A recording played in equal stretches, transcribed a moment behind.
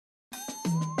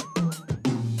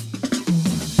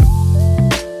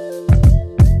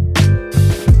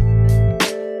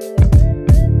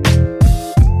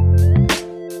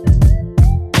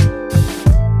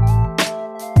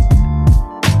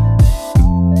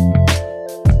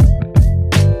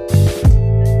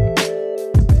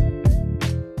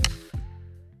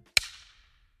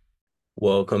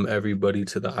Welcome everybody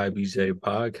to the IBJ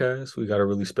podcast. We got a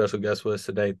really special guest with us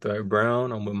today, Thrett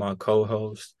Brown. I'm with my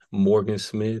co-host Morgan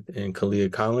Smith and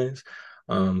Kalia Collins.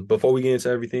 Before we get into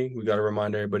everything, we got to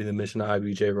remind everybody the mission of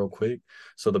IBJ real quick.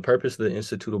 So the purpose of the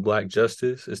Institute of Black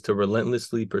Justice is to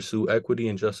relentlessly pursue equity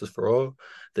and justice for all.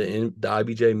 The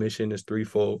IBJ mission is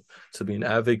threefold: to be an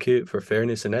advocate for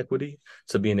fairness and equity,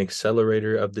 to be an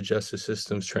accelerator of the justice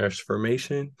system's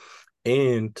transformation,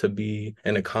 and to be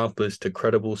an accomplice to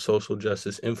credible social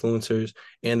justice influencers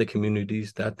and the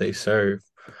communities that they serve.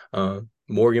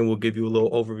 Morgan will give you a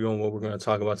little overview on what we're going to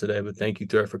talk about today, but thank you,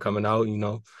 Thrett, for coming out,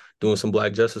 doing some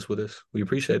Black justice with us. We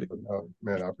appreciate it.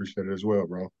 Man, I appreciate it as well,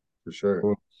 bro, for sure.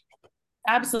 Cool.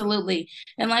 Absolutely.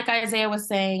 And like Isaiah was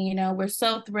saying, we're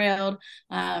so thrilled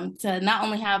to not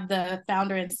only have the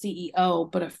founder and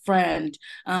CEO, but a friend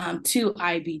to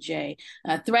IBJ,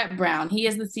 Thrett Brown. He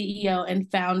is the CEO and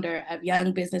founder of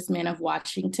Young Businessmen of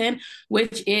Washington,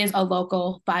 which is a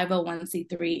local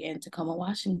 501c3 in Tacoma,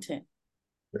 Washington.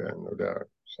 Yeah, no doubt.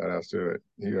 Shout out to it.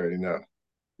 You already know.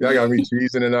 Y'all got me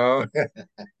cheesing and all.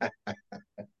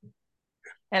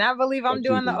 And I believe I'm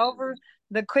doing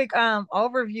the quick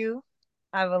overview,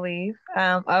 I believe,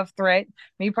 of Thrett.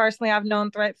 Me personally, I've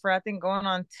known Thrett for, I think, going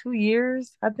on 2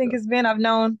 years. I think it's been. I've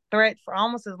known Thrett for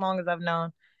almost as long as I've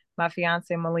known my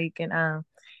fiance Malik. And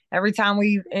every time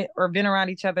we've been around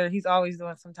each other, he's always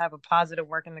doing some type of positive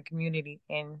work in the community.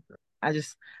 And I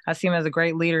see him as a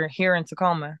great leader here in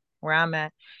Tacoma, where I'm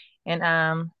at.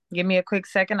 And give me a quick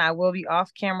second. I will be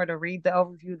off camera to read the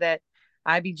overview that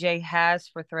IBJ has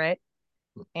for Thrett.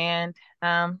 And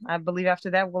I believe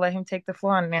after that, we'll let him take the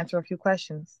floor and answer a few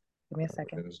questions. Give me a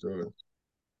second. Okay, let's do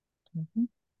it.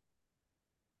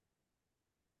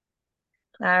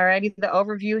 All righty. The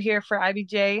overview here for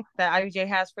IBJ that IBJ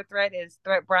has for Thrett is: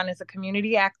 Thrett Brown is a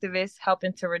community activist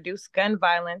helping to reduce gun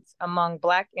violence among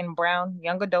Black and Brown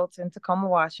young adults in Tacoma,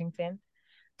 Washington.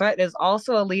 Thrett is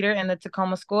also a leader in the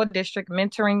Tacoma School District,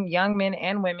 mentoring young men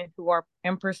and women who are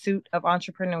in pursuit of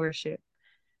entrepreneurship.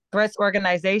 Thrett's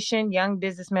organization, Young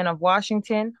Businessmen of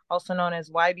Washington, also known as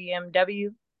YBMW,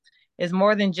 is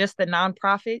more than just a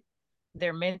nonprofit.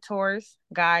 They're mentors,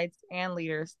 guides, and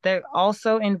leaders. They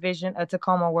also envision a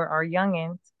Tacoma where our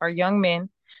young men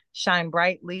shine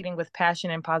bright, leading with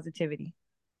passion and positivity.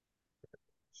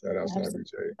 Shout out to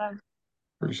IBJ.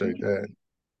 Appreciate that.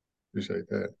 Appreciate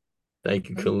that. Thank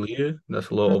you, Kalia. That's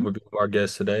a little overview of our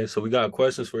guest today. So we got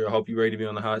questions for you. I hope you're ready to be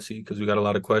on the hot seat because we got a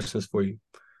lot of questions for you.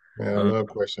 Man, I love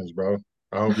questions, bro.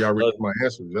 I hope y'all read my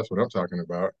answers. That's what I'm talking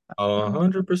about.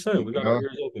 100%. We got our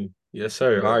ears open. Yes,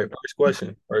 sir. All right.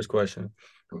 First question.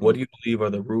 What do you believe are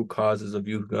the root causes of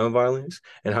youth gun violence,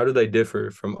 and how do they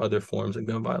differ from other forms of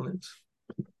gun violence?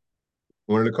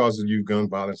 One of the causes of youth gun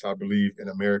violence, I believe, in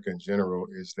America in general,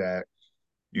 is that,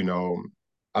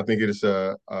 I think it is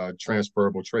a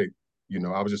transferable trait.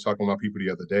 I was just talking about people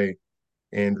the other day,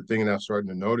 and the thing that I'm starting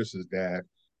to notice is that,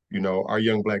 our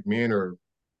young Black men are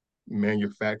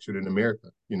manufactured in America.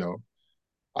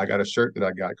 I got a shirt that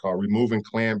I got called "Removing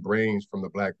Klan Brains from the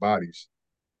Black Bodies."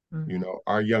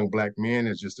 Our young Black men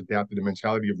has just adapted the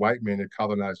mentality of white men that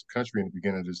colonized the country in the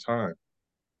beginning of this time.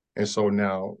 And so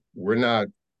now we're not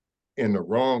in the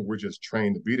wrong. We're just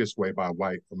trained to be this way by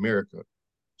white America.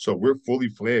 So we're fully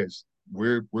fledged.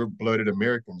 We're blooded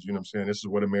Americans. You know what I'm saying? This is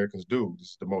what Americans do. This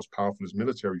is the most powerful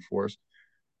military force.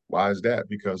 Why is that?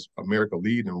 Because America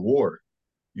lead in war.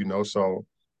 So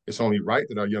it's only right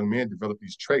that our young men develop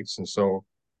these traits. And so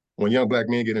when young Black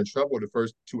men get in trouble, the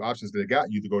first two options they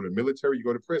got, you either go to the military, you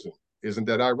go to prison. Isn't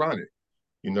that ironic?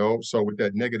 So with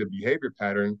that negative behavior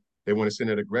pattern, they want to send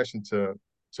that aggression to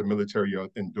military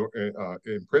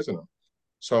in prison.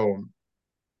 So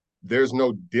there's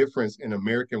no difference in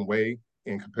American way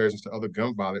in comparison to other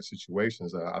gun violence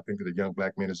situations. I think that a young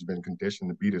Black man has been conditioned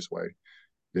to be this way.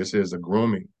 This is a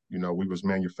grooming. We was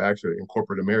manufactured in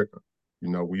corporate America.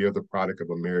 We are the product of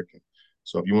American.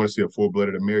 So if you want to see a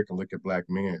full-blooded American, look at Black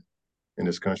men in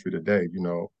this country today.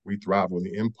 We thrive on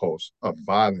the impulse of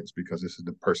violence because this is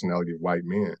the personality of white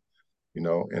men.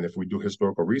 And if we do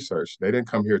historical research, they didn't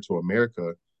come here to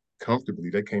America comfortably.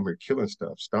 They came here killing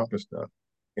stuff, stomping stuff.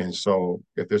 And so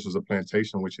if this was a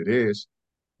plantation, which it is,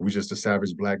 we just the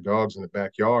savage Black dogs in the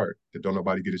backyard that don't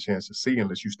nobody get a chance to see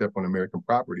unless you step on American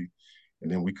property.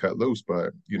 And then we cut loose.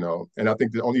 But, and I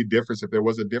think the only difference, if there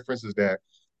was a difference, is that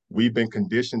we've been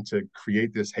conditioned to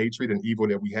create this hatred and evil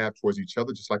that we have towards each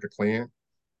other, just like a clan.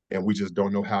 And we just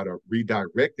don't know how to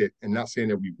redirect it. And not saying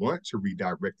that we want to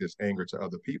redirect this anger to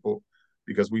other people,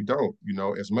 because we don't.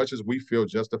 As much as we feel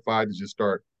justified to just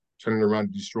start turning around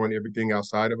and destroying everything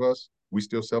outside of us, we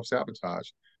still self-sabotage.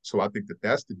 So I think that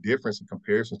that's the difference in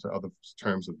comparison to other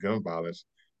terms of gun violence,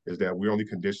 is that we're only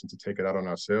conditioned to take it out on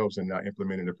ourselves and not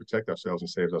implement it to protect ourselves and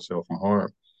save ourselves from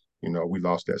harm. We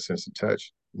lost that sense of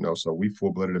touch, so we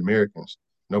full-blooded Americans.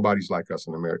 Nobody's like us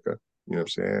in America. You know what I'm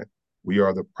saying? We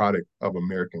are the product of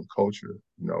American culture.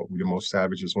 We're the most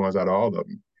savagest ones out of all of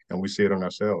them. And we see it on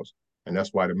ourselves. And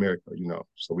that's white America,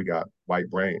 So we got white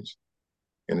brains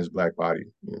in this black body, you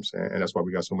know what I'm saying? And that's why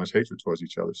we got so much hatred towards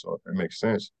each other. So it makes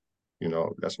sense.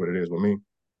 That's what it is with me.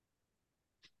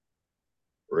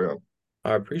 For real.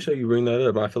 I appreciate you bringing that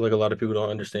up. I feel like a lot of people don't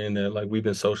understand that, like, we've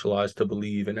been socialized to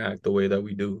believe and act the way that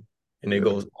we do. And it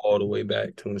goes all the way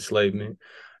back to enslavement.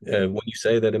 And when you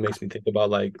say that, it makes me think about,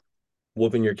 like,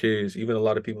 whooping your kids. Even a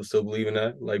lot of people still believe in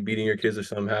that, like beating your kids if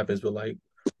something happens. But, like,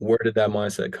 where did that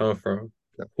mindset come from?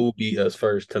 Who beat us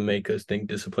first to make us think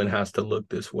discipline has to look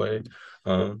this way?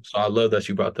 So I love that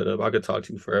you brought that up. I could talk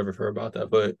to you forever about that,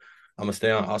 but I'll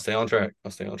stay on track.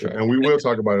 And we will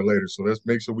talk about it later. So let's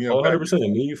make sure we unpack 100%. Me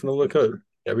and you finna look up.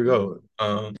 There we go.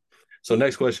 So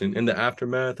next question. In the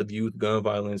aftermath of youth gun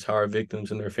violence, how are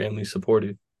victims and their families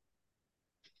supported?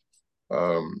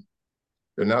 They're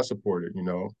not supported,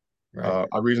 Right.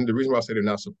 The reason why I say they're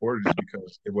not supported is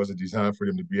because it wasn't designed for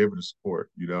them to be able to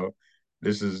support,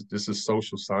 This is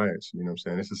social science, you know what I'm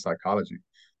saying? This is psychology.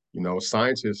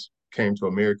 Scientists came to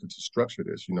America to structure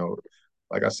this,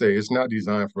 Like I say, it's not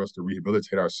designed for us to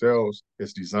rehabilitate ourselves.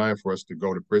 It's designed for us to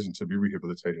go to prison to be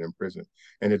rehabilitated in prison.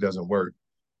 And it doesn't work.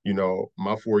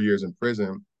 My 4 years in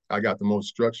prison, I got the most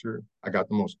structure. I got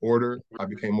the most order. I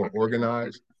became more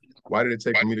organized. Why did it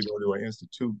take for me to go to an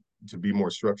institute to be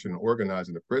more structured and organized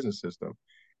in the prison system?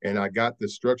 And I got the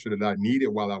structure that I needed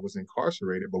while I was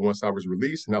incarcerated. But once I was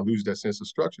released and I lose that sense of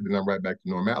structure, then I'm right back to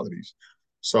normalities.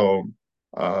 So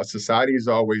society has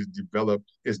always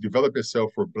developed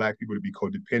itself for Black people to be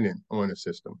codependent on the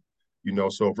system.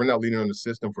 So if we're not leaning on the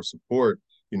system for support,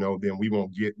 then we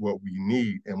won't get what we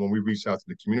need. And when we reach out to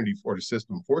the community for the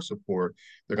system for support,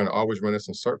 they're going to always run us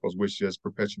in circles, which just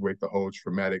perpetuate the whole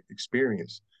traumatic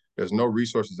experience. There's no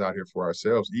resources out here for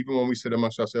ourselves. Even when we sit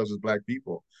amongst ourselves as Black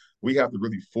people, we have to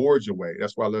really forge a way.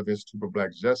 That's why I love Institute for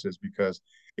Black Justice, because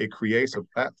it creates a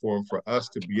platform for us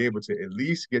to be able to at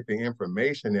least get the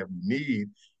information that we need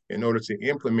in order to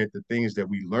implement the things that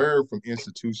we learn from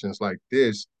institutions like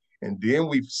this. And then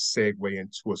we segue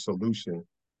into a solution.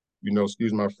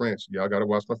 Excuse my French. Y'all got to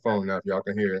watch my phone now if y'all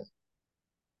can hear it.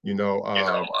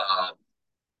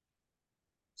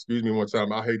 Excuse me one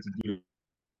time. I hate to do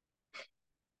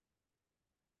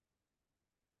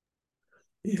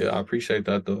Yeah, I appreciate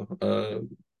that though.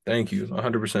 Thank you,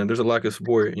 100%. There's a lack of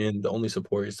support, and the only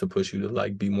support is to push you to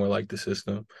like be more like the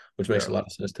system, which makes a lot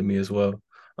of sense to me as well.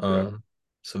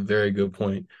 It's a very good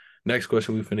point. Next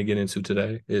question we're going to get into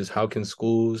today is how can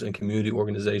schools and community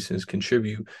organizations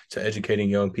contribute to educating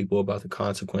young people about the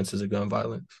consequences of gun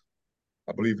violence?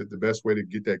 I believe that the best way to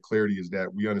get that clarity is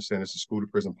that we understand it's a school to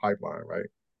prison pipeline, right?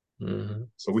 Mm-hmm.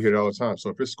 So we hear it all the time. So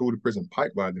if it's school to prison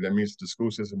pipeline, then that means the school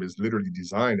system is literally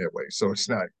designed that way. So it's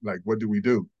not like, what do we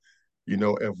do?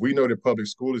 If we know that public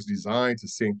school is designed to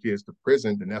send kids to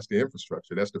prison, then that's the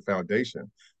infrastructure. That's the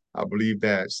foundation. I believe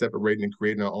that separating and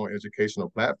creating our own educational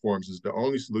platforms is the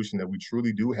only solution that we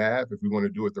truly do have if we want to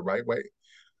do it the right way.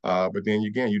 But then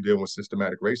again, you deal with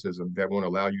systematic racism that won't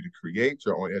allow you to create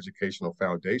your own educational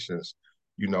foundations,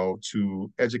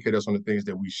 to educate us on the things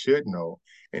that we should know.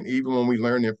 And even when we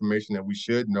learn the information that we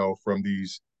should know from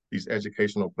these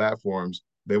educational platforms,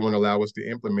 they won't allow us to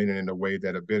implement it in a way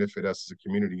that'll benefit us as a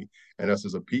community and us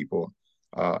as a people.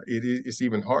 It's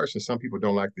even harsh, and some people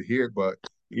don't like to hear it, but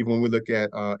even when we look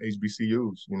at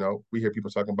HBCUs, we hear people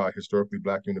talking about historically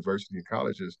Black universities and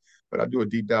colleges, but I do a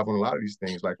deep dive on a lot of these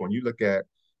things. Like when you look at,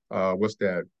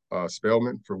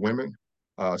 Spelman for women,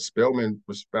 Spelman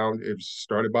it was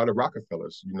started by the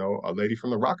Rockefellers, a lady from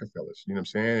the Rockefellers, you know what I'm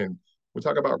saying? And we're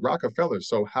talking about Rockefellers.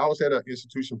 So how is that an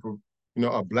institution for,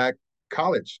 a Black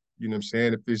college? You know what I'm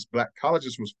saying? If these Black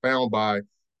colleges was found by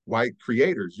white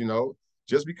creators,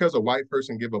 just because a white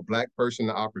person give a Black person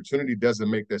the opportunity doesn't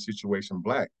make that situation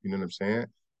Black, you know what I'm saying?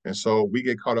 And so we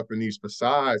get caught up in these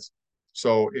facades.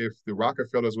 So if the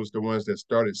Rockefellers was the ones that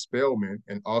started Spelman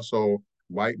and also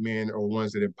white men are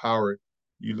ones that empowered,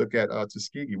 you look at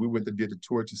Tuskegee. We went to did the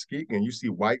tour of Tuskegee, and you see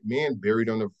white men buried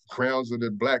on the grounds of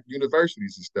the Black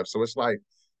universities and stuff. So it's like,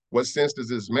 what sense does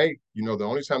this make? The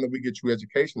only time that we get true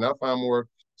education, I find more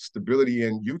stability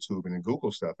in YouTube and in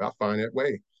Google stuff. I find that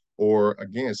way. Or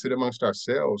again, sit amongst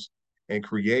ourselves and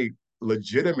create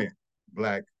legitimate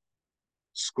Black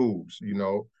schools,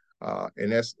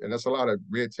 and that's a lot of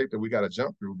red tape that we got to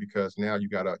jump through, because now you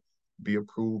got to be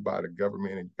approved by the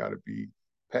government, and you got to be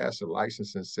past the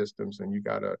licensing systems, and you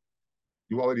got to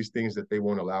do all of these things that they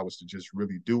won't allow us to just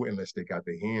really do unless they got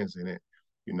their hands in it.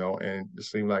 and it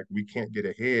seems like we can't get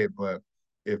ahead. But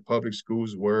if public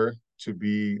schools were to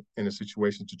be in a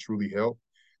situation to truly help,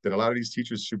 then a lot of these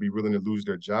teachers should be willing to lose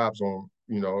their jobs on,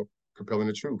 propelling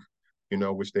the truth,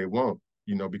 which they won't,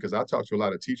 because I talk to a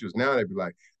lot of teachers now, they'd be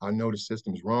like, I know the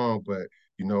system's wrong, but,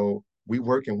 we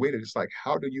working with it. It's like,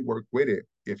 how do you work with it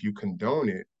if you condone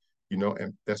it?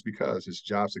 And that's because it's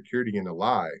job security in a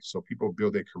lie. So people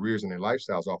build their careers and their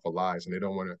lifestyles off of lies, and they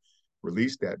don't want to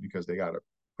release that because they got to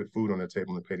put food on the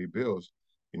table and pay their bills.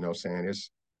 Saying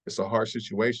it's a hard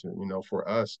situation, for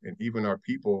us and even our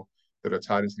people that are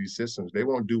tied into these systems. They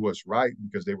won't do what's right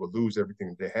because they will lose everything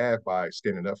that they have by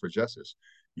standing up for justice.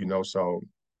 So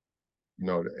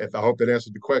if I hope that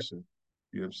answers the question.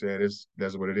 You know what I'm saying?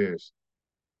 That's what it is.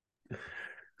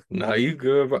 Nah, you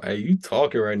good, bro. Hey, you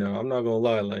talking right now. I'm not gonna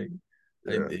lie. Like,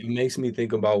 Yeah. it makes me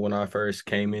think about when I first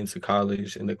came into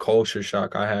college and the culture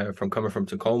shock I had from coming from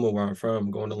Tacoma, where I'm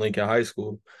from, going to Lincoln High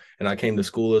School. And I came to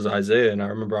school as Isaiah. And I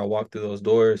remember I walked through those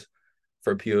doors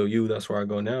for POU. That's where I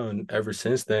go now. And ever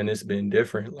since then, it's been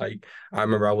different. Like, I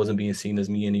remember I wasn't being seen as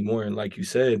me anymore. And like you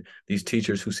said, these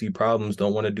teachers who see problems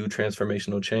don't want to do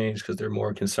transformational change because they're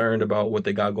more concerned about what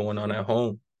they got going on at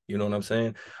home. You know what I'm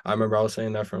saying? I remember I was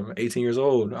saying that from 18 years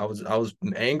old. I was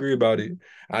angry about it.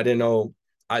 I didn't know.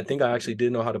 I think I actually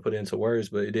did know how to put it into words,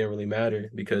 but it didn't really matter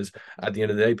because at the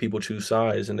end of the day, people choose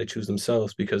sides and they choose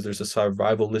themselves because there's a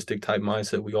survivalistic type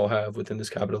mindset we all have within this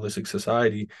capitalistic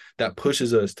society that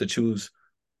pushes us to choose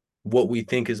what we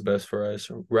think is best for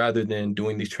us rather than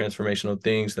doing these transformational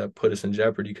things that put us in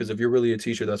jeopardy. Because if you're really a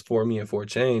teacher that's for me and for a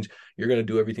change, you're going to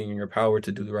do everything in your power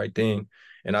to do the right thing.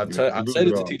 And I've Lose said it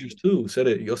it to all. teachers too. Said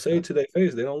it. You'll say it to their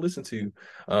face. They don't listen to you,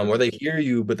 or they hear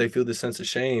you, but they feel this sense of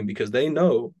shame because they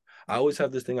know. I always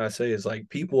have this thing I say is like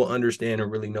people understand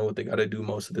and really know what they got to do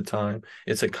most of the time.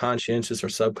 It's a conscientious or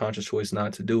subconscious choice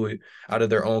not to do it out of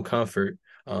their own comfort.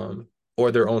 Or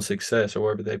their own success or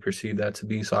whatever they perceive that to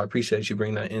be. So I appreciate you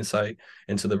bringing that insight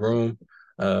into the room.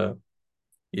 And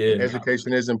Yeah.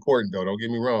 education is important, though. Don't get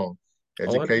me wrong. Oh,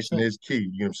 Education 100%. is key. You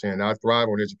know what I'm saying? I thrive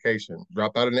on education.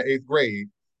 Dropped out in the 8th grade,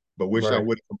 but wish I Right.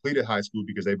 would have completed high school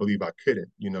because they believe I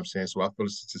couldn't. You know what I'm saying? So I feel the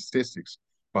statistics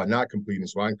by not completing.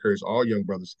 So I encourage all young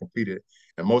brothers to complete it.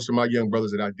 And most of my young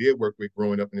brothers that I did work with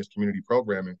growing up in this community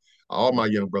programming, all my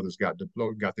young brothers got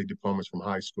their diplomas from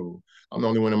high school. I'm the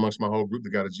only one amongst my whole group that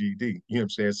got a GED. You know what I'm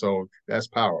saying? So that's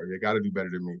power. They got to do better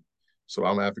than me. So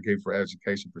I'm advocating for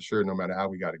education for sure, no matter how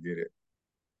we got to get it.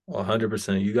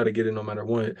 100%. You got to get it no matter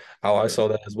what. How I Yeah. saw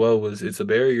that as well was it's a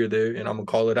barrier there, and I'm gonna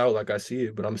call it out like I see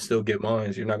it, but I'm still get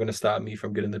mine. You're not gonna stop me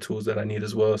from getting the tools that I need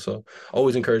as well. So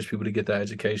always encourage people to get that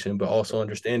education, but also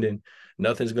understanding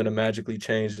nothing's gonna magically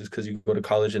change just because you go to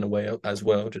college in a way as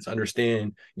well. Just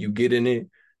understand you get in it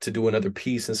to do another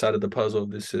piece inside of the puzzle of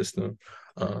this system.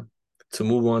 Uh, to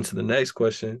move on to the next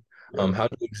question, Yeah. how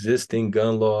do existing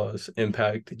gun laws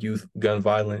impact youth gun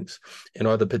violence? And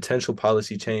are the potential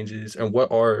policy changes, and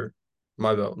what are,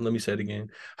 my bad, let me say it again.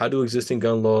 How do existing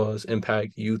gun laws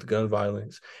impact youth gun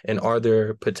violence? And are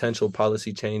there potential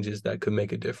policy changes that could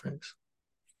make a difference?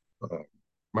 Uh,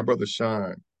 my brother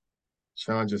Sean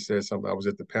just said something. I was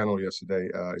at the panel yesterday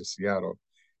in Seattle,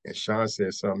 and Sean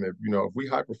said something that, if we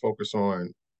hyper focus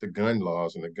on the gun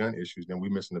laws and the gun issues, then we're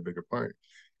missing the bigger point.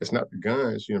 It's not the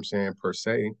guns, you know what I'm saying, per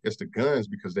se. It's the guns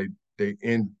because they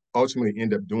ultimately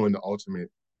end up doing the ultimate,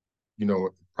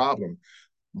 problem.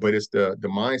 But it's the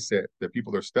mindset that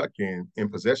people are stuck in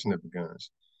possession of the guns.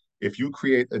 If you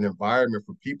create an environment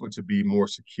for people to be more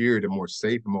secure and more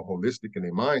safe and more holistic in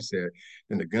their mindset,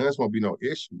 then the guns won't be no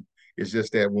issue. It's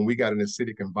just that when we got an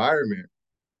acidic environment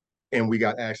and we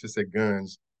got access to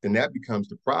guns, then that becomes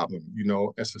the problem.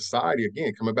 And society,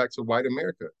 again, coming back to white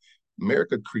America,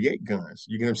 America create guns.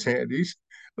 You know what I'm saying?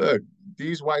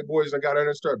 These white boys that got out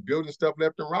and start building stuff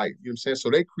left and right. You know what I'm saying?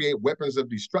 So they create weapons of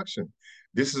destruction.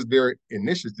 This is their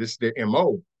initiative. This is their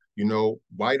MO.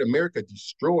 White America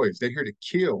destroys. They're here to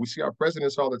kill. We see our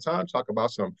presidents all the time talk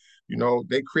about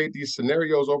they create these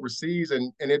scenarios overseas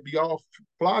and it be all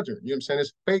fraudulent. You know what I'm saying?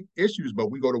 It's fake issues, but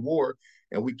we go to war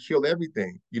and we kill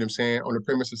everything, you know what I'm saying, on the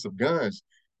premises of guns.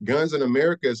 Guns in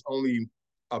America is only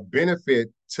a benefit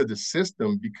to the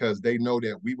system because they know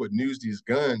that we would use these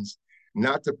guns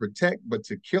not to protect, but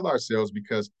to kill ourselves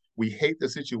because we hate the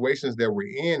situations that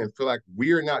we're in and feel like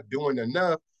we're not doing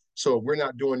enough. So if we're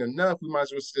not doing enough, we might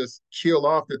as well just kill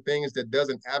off the things that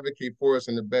doesn't advocate for us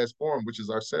in the best form, which is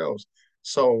ourselves.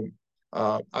 So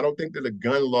I don't think that a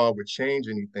gun law would change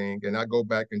anything. And I go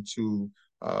back into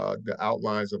the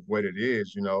outlines of what it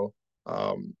is,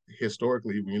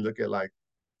 historically, when you look at like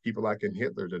people like in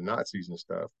Hitler, the Nazis and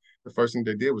stuff, the first thing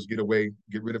they did was get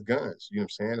rid of guns. You know what I'm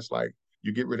saying? It's like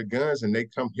you get rid of guns and they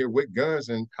come here with guns,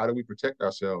 and how do we protect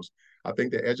ourselves? I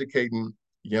think that educating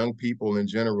young people in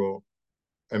general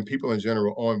and people in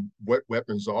general on what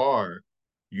weapons are,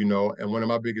 and one of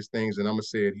my biggest things, and I'm gonna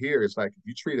say it here, is like if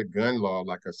you treat a gun law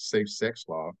like a safe sex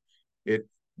law, it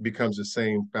becomes the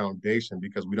same foundation,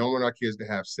 because we don't want our kids to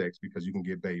have sex because you can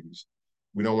get babies.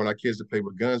 We don't want our kids to play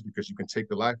with guns because you can take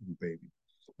the life of a baby.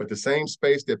 But the same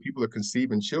space that people are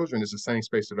conceiving children is the same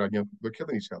space that our young people are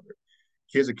killing each other.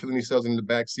 Kids are killing themselves in the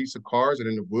back seats of cars and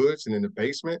in the woods and in the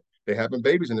basement. They're having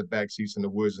babies in the back seats in the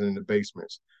woods and in the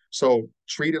basements. So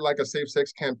treat it like a safe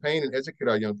sex campaign and educate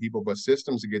our young people, but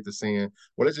systems to get to saying,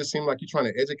 well, it just seems like you're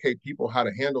trying to educate people how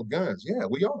to handle guns. Yeah,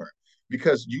 we are.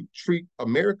 Because you treat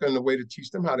America in a way to teach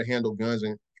them how to handle guns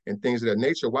and things of that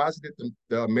nature. Why is it that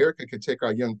the America can take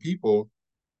our young people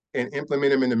and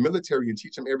implement them in the military and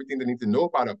teach them everything they need to know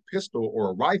about a pistol or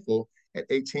a rifle at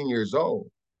 18 years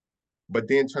old, but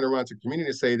then turn around to the community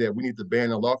and say that we need to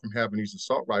ban the law from having these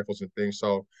assault rifles and things.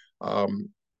 So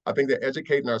I think that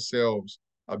educating ourselves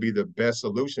will be the best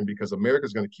solution, because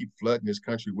America's going to keep flooding this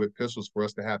country with pistols for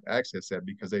us to have access at,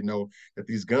 because they know that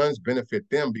these guns benefit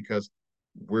them, because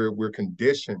we're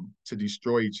conditioned to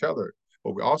destroy each other,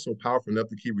 but we're also powerful enough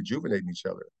to keep rejuvenating each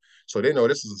other. So they know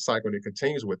this is a cycle that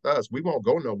continues with us. We won't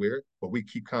go nowhere, but we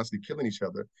keep constantly killing each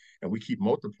other and we keep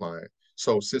multiplying.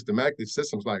 So systematic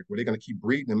systems like where they're going to keep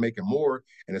breeding and making more,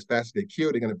 and as fast as they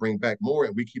kill, they're going to bring back more,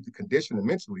 and we keep the conditioning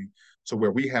mentally to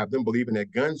where we have them believing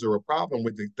that guns are a problem,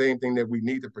 with the same thing that we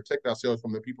need to protect ourselves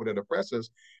from the people that oppress us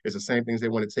is the same things they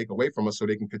want to take away from us so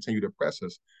they can continue to oppress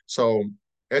us. So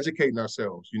educating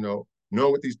ourselves,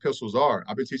 knowing what these pistols are.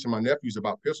 I've been teaching my nephews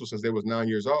about pistols since they was 9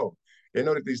 years old. They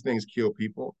know that these things kill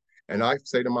people. And I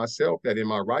say to myself that in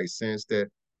my right sense, that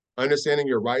understanding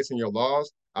your rights and your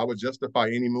laws, I would justify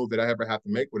any move that I ever have to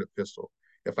make with a pistol.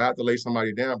 If I have to lay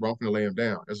somebody down, bro, I'm going to lay him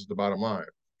down. This is the bottom line.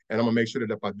 And I'm going to make sure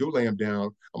that if I do lay him down,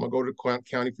 I'm going to go to the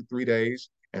county for 3 days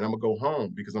and I'm going to go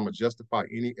home, because I'm going to justify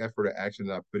any effort or action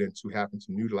that I put into having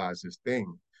to utilize this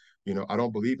thing. I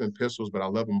don't believe in pistols, but I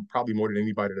love them probably more than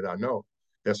anybody that I know.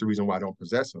 That's the reason why I don't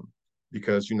possess them,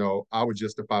 because, I would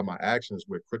justify my actions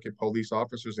with crooked police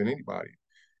officers and anybody.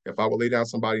 If I would lay down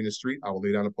somebody in the street, I would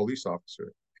lay down a police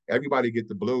officer. Everybody get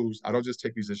the blues. I don't just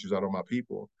take these issues out on my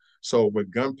people. So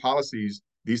with gun policies,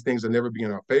 these things will never be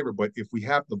in our favor. But if we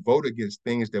have to vote against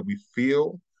things that we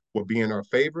feel will be in our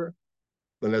favor,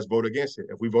 then let's vote against it.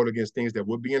 If we vote against things that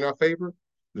would be in our favor,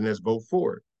 then let's vote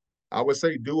for it. I would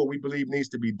say do what we believe needs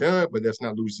to be done, but let's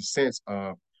not lose the sense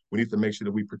of we need to make sure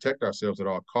that we protect ourselves at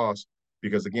all costs,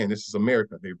 because again, this is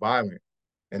America. They're violent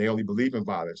and they only believe in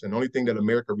violence. And the only thing that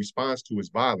America responds to is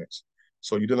violence.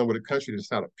 So you're dealing with a country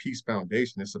that's not a peace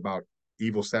foundation. It's about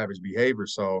evil, savage behavior.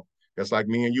 So that's like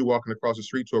me and you walking across the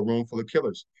street to a room full of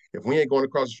killers. If we ain't going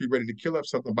across the street ready to kill up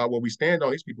something about what we stand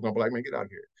on, these people gonna be like, man, get out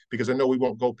of here. Because they know we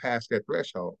won't go past that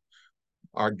threshold.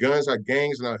 Our guns, our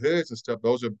gangs, and our hoods and stuff,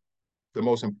 those are the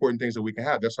most important things that we can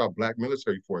have. That's our black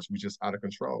military force. We just out of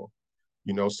control.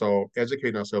 So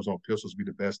educating ourselves on pistols be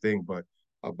the best thing, but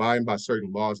abiding by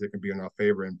certain laws that can be in our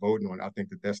favor and voting on, I think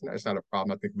that's not a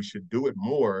problem. I think we should do it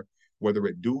more, whether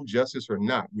it do justice or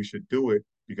not. We should do it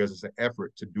because it's an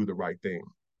effort to do the right thing.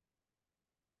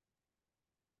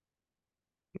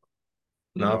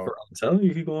 I'm telling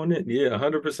you, keep going in. Yeah,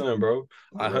 100%, bro.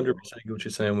 I 100% get what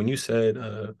you're saying. When you said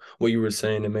what you were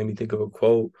saying, it made me think of a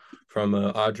quote from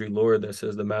Audre Lorde that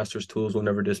says, "The master's tools will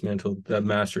never dismantle the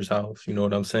master's house." You know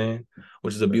what I'm saying?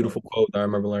 Which is a beautiful quote that I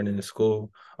remember learning in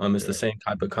school. It's the same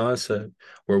type of concept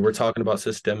where we're talking about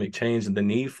systemic change and the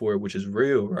need for it, which is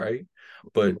real, right?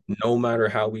 But no matter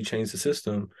how we change the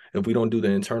system, if we don't do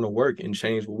the internal work and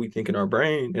change what we think in our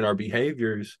brain and our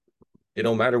behaviors, it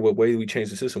don't matter what way we change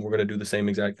the system, we're going to do the same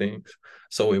exact things.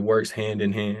 So it works hand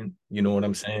in hand. You know what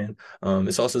I'm saying?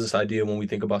 It's also this idea when we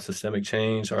think about systemic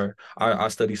change, or I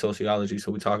study sociology,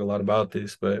 so we talk a lot about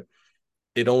this, but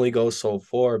it only goes so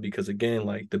far because, again,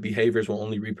 like the behaviors will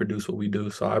only reproduce what we do.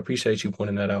 So I appreciate you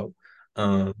pointing that out.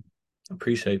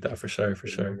 Appreciate that for sure, for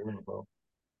sure.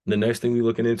 The next thing we're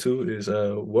looking into is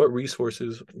what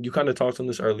resources, you kind of talked on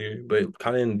this earlier, but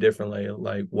kind of in a different layer,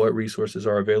 like what resources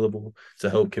are available to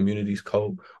help communities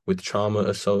cope with trauma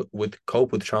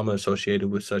associated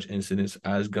with such incidents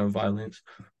as gun violence.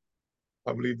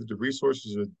 I believe that the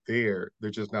resources are there.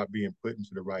 They're just not being put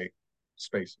into the right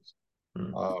spaces.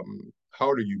 How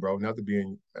old are you, bro? Not to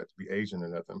be Asian or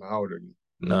nothing, but how old are you?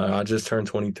 No, I just turned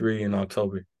 23 in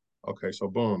October. Okay, so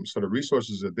boom. So the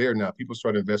resources are there now. People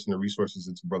start investing the resources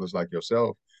into brothers like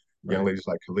yourself, young ladies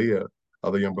like Kalia,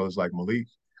 other young brothers like Malik.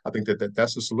 I think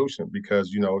that's a solution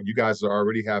because, you know, you guys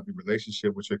already have a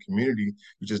relationship with your community.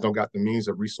 You just don't got the means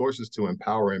of resources to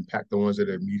empower and impact the ones that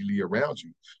are immediately around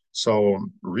you. So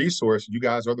you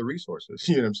guys are the resources.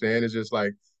 You know what I'm saying? It's just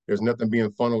like there's nothing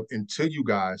being funneled into you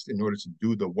guys in order to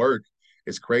do the work.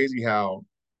 It's crazy how,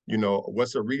 you know,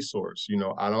 what's a resource? You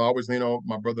know, I don't always lean on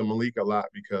my brother Malik a lot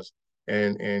because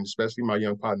and especially my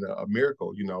young partner, a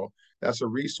Miracle, you know, that's a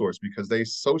resource because they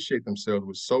associate themselves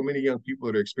with so many young people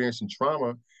that are experiencing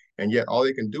trauma, and yet all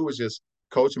they can do is just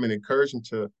coach them and encourage them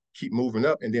to keep moving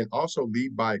up, and then also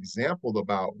lead by example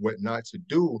about what not to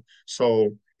do. So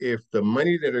if the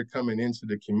money that are coming into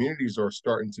the communities are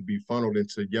starting to be funneled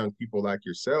into young people like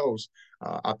yourselves,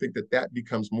 I think that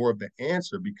becomes more of the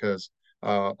answer because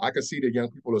I can see that young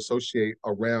people associate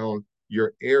around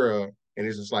your era, and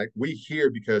it's just like we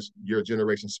hear because your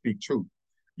generation speak truth.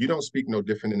 You don't speak no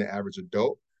different than the average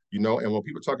adult, you know. And when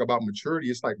people talk about maturity,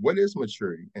 it's like, what is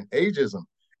maturity? And ageism.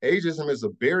 Ageism is a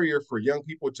barrier for young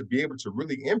people to be able to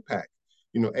really impact.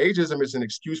 You know, ageism is an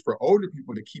excuse for older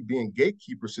people to keep being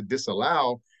gatekeepers to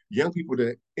disallow young people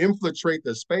to infiltrate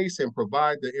the space and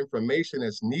provide the information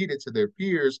that's needed to their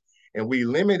peers. And we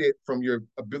limit it from your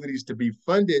abilities to be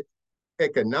funded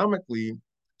economically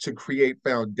to create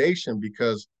foundation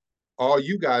because all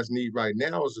you guys need right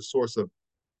now is a source of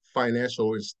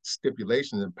financial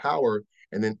stipulation and power,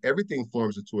 and then everything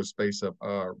forms into a space of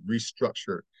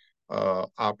restructure,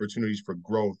 opportunities for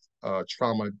growth,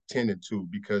 trauma tended to,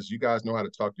 because you guys know how to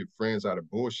talk your friends out of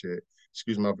bullshit,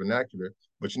 excuse my vernacular,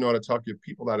 but you know how to talk your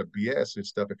people out of BS and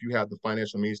stuff if you have the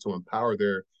financial means to empower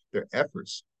their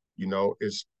efforts. You know,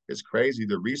 it's crazy.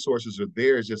 The resources are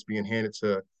there, it's just being handed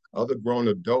to other grown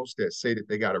adults that say that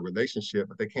they got a relationship,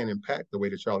 but they can't impact the way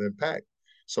that y'all impact.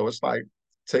 So it's like,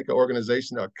 take an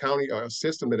organization, a county, or a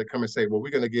system that come and say, well,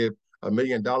 we're going to give $1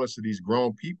 million to these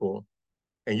grown people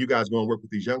and you guys go and work with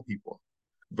these young people,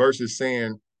 versus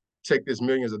saying, take this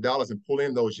millions of dollars and pull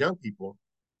in those young people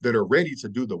that are ready to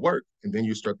do the work, and then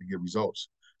you start to get results.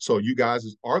 So you guys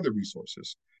are the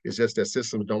resources. It's just that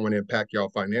systems don't want to impact y'all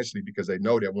financially because they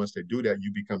know that once they do that,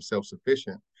 you become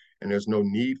self-sufficient and there's no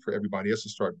need for everybody else to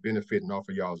start benefiting off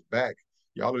of y'all's back.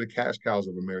 Y'all are the cash cows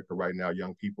of America right now,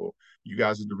 young people. You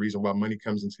guys are the reason why money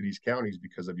comes into these counties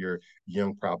because of your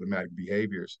young problematic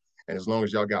behaviors. And as long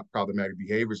as y'all got problematic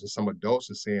behaviors and some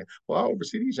adults are saying, well, I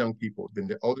oversee these young people, then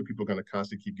the older people are going to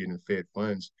constantly keep getting fed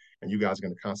funds, and you guys are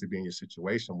going to constantly be in your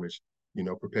situation, which, you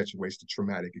know, perpetuates the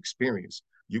traumatic experience.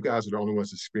 You guys are the only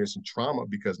ones experiencing trauma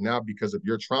because now, because of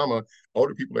your trauma,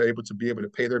 older people are able to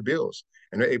pay their bills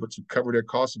and they're able to cover their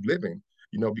cost of living,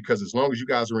 you know, because as long as you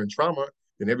guys are in trauma,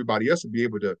 then everybody else will be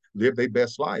able to live their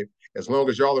best life. As long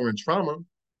as y'all are in trauma,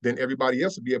 then everybody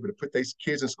else will be able to put their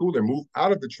kids in school and move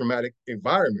out of the traumatic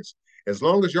environments. As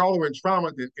long as y'all are in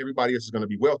trauma, then everybody else is going to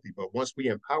be wealthy. But once we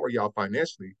empower y'all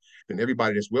financially, then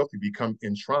everybody that's wealthy become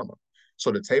in trauma.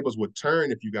 So the tables would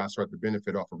turn if you guys start to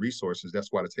benefit off of resources.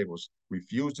 That's why the tables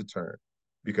refuse to turn,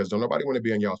 because don't nobody want to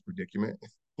be in y'all's predicament.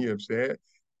 You know what I'm saying?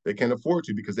 They can't afford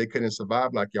to because they couldn't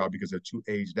survive like y'all because they're too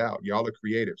aged out. Y'all are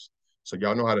creatives. So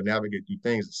y'all know how to navigate through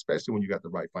things, especially when you got the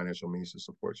right financial means to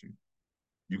support you.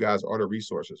 You guys are the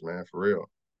resources, man, for real.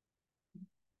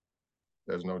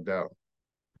 There's no doubt.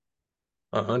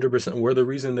 100%. We're the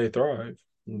reason they thrive.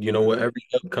 You know, every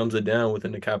up comes a down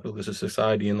within the capitalist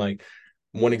society. And like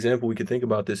one example we could think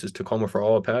about this is Tacoma for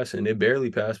All passing. It barely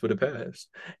passed, but it passed.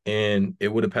 And it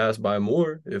would have passed by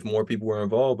more if more people were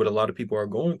involved. But a lot of people are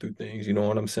going through things, you know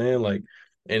what I'm saying? Like,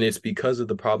 and it's because of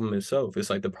the problem itself.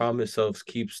 It's like the problem itself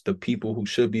keeps the people who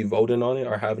should be voting on it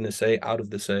or having to say out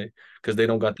of the say because they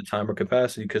don't got the time or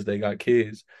capacity because they got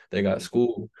kids, they got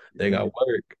school, they got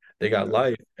work, they got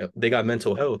life, they got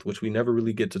mental health, which we never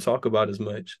really get to talk about as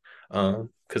much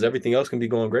because everything else can be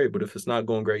going great. But if it's not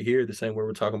going great here, the same way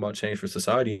we're talking about change for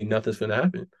society, nothing's going to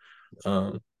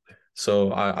happen.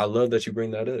 So I love that you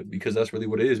bring that up because that's really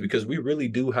what it is, because we really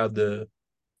do have the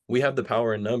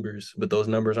power in numbers, but those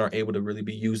numbers aren't able to really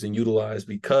be used and utilized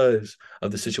because of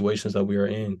the situations that we are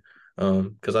in.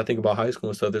 Because I think about high school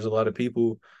and stuff, there's a lot of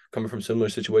people coming from similar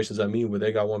situations I mean, where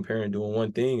they got one parent doing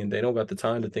one thing and they don't got the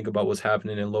time to think about what's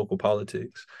happening in local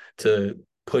politics, to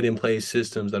put in place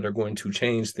systems that are going to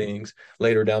change things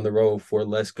later down the road for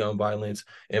less gun violence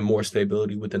and more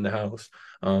stability within the house.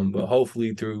 But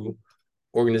hopefully through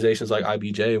organizations like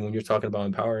IBJ, when you're talking about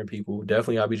empowering people,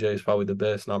 definitely IBJ is probably the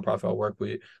best nonprofit I work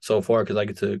with so far because I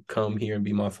get to come here and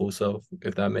be my full self,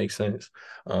 if that makes sense.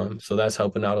 So that's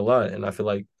helping out a lot. And I feel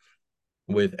like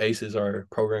with ACEs, our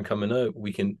program coming up,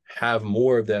 we can have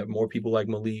more of that, more people like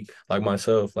Malik, like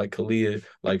myself, like Kalia,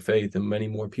 like Faith, and many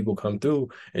more people come through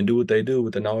and do what they do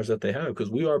with the knowledge that they have,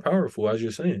 because we are powerful, as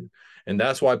you're saying. And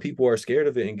that's why people are scared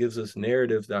of it and gives us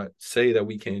narratives that say that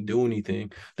we can't do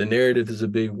anything. The narrative is a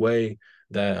big way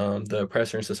that the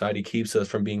oppressor in society keeps us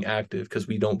from being active, because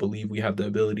we don't believe we have the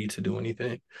ability to do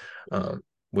anything,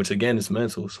 which again is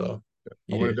mental. So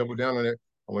I want yeah. to double down on it.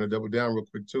 I want to double down real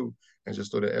quick too, and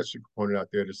just throw the extra component out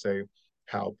there to say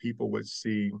how people would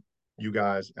see you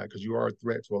guys, because you are a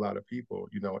threat to a lot of people.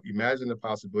 You know, imagine the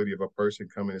possibility of a person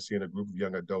coming and seeing a group of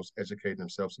young adults educating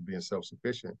themselves and being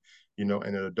self-sufficient. You know,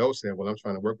 and an adult saying, "Well, I'm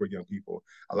trying to work with young people."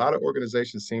 A lot of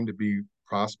organizations seem to be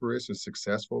prosperous and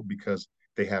successful because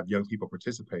they have young people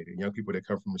participating, young people that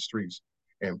come from the streets.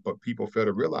 And but people fail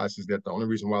to realize is that the only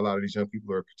reason why a lot of these young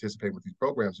people are participating with these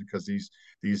programs is because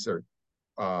these are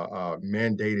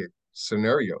mandated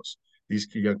scenarios. These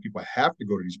young people have to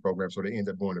go to these programs or they end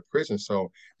up going to prison.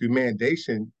 So the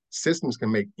mandation systems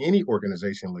can make any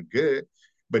organization look good.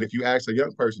 But if you ask a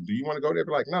young person, do you want to go there?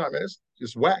 They're like, nah, man, it's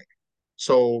just whack.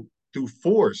 So through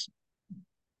force,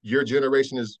 your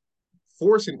generation is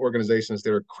forcing organizations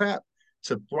that are crap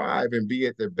to thrive and be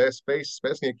at their best space,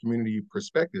 especially in community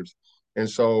perspectives. And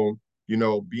so, you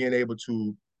know, being able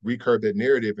to recurve that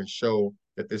narrative and show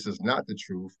that this is not the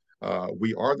truth.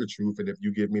 We are the truth. And if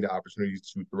you give me the opportunity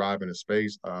to thrive in a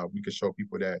space, we can show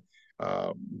people that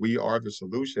we are the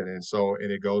solution. And so,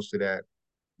 and it goes to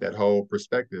that whole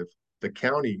perspective. The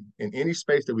county, in any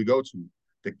space that we go to,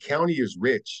 the county is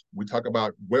rich. We talk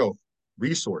about wealth,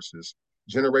 resources.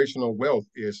 Generational wealth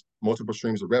is multiple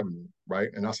streams of revenue, right?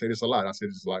 And I say this a lot. I say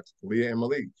this a lot to Leah and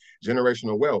Malik.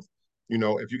 Generational wealth. You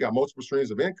know, if you got multiple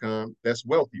streams of income, that's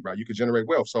wealthy, right? You could generate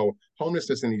wealth. So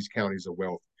homelessness in these counties are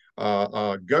wealth.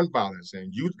 Gun violence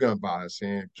and youth gun violence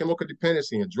and chemical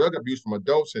dependency and drug abuse from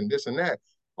adults and this and that.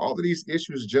 All of these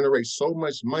issues generate so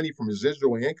much money from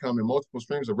residual income and multiple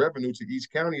streams of revenue to each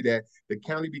county that the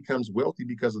county becomes wealthy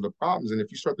because of the problems. And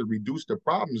if you start to reduce the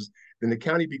problems, then the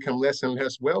county become less and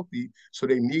less wealthy. So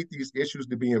they need these issues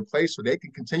to be in place so they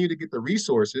can continue to get the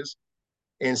resources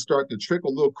and start to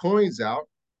trickle little coins out.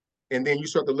 And then you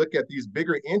start to look at these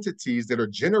bigger entities that are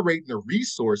generating the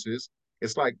resources.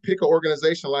 It's like pick an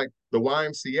organization like the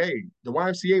YMCA. The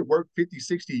YMCA worked 50,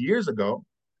 60 years ago,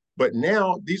 but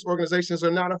now these organizations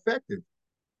are not effective.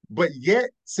 But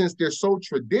yet, since they're so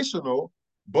traditional,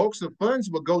 bulks of funds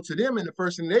will go to them. And the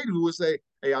first thing they do is say,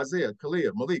 hey, Isaiah,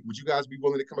 Kalia, Malik, would you guys be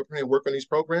willing to come up here and work on these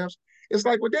programs? It's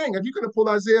like, well, dang, if you're going to pull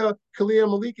Isaiah, Kalia,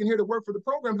 Malik in here to work for the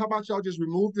program, how about y'all just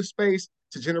remove the space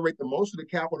to generate the most of the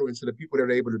capital into the people that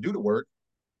are able to do the work?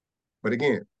 But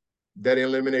again, that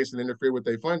eliminates and interfere with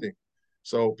their funding.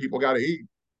 So people got to eat.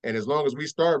 And as long as we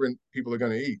starving, people are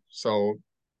going to eat. So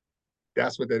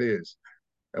that's what that is.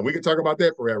 And we can talk about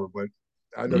that forever, but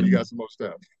I know you got some more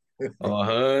stuff.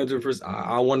 100%.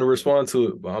 I want to respond to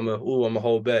it, but I'm gonna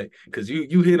hold back because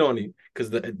you hit on it,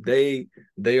 because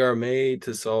they are made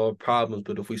to solve problems,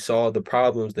 but if we solve the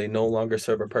problems, they no longer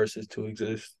serve a purpose to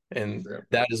exist, and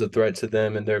that is a threat to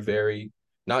them and their very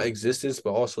not existence,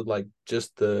 but also like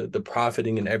just the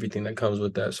profiting and everything that comes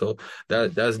with that. So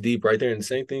that's deep right there. And the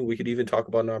same thing, we could even talk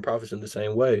about nonprofits in the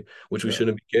same way, which we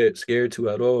shouldn't be scared to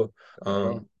at all.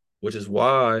 Which is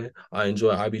why I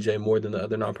enjoy IBJ more than the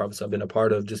other nonprofits I've been a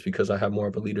part of, just because I have more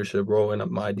of a leadership role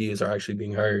and my ideas are actually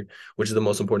being heard, which is the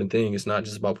most important thing. It's not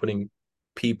just about putting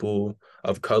people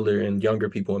of color and younger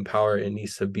people in power. It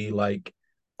needs to be like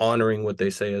honoring what they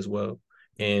say as well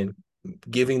and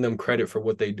giving them credit for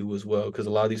what they do as well, because a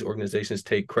lot of these organizations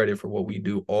take credit for what we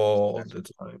do all the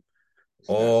time.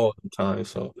 All the time.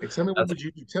 So hey, tell me what would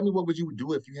you do? Tell me what would you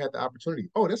do if you had the opportunity?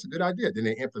 Oh, that's a good idea. Then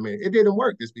they implement it. It didn't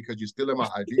work. It's because you're stealing my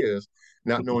ideas,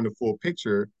 not knowing the full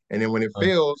picture. And then when it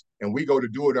fails and we go to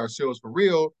do it ourselves for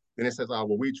real, then it says, oh,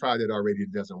 well, we tried it already.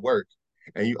 It doesn't work.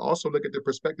 And you also look at the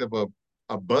perspective of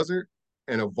a buzzard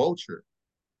and a vulture.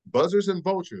 Buzzards and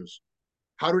vultures,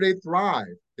 how do they thrive?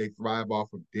 They thrive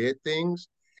off of dead things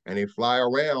and they fly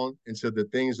around until the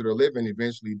things that are living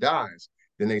eventually dies.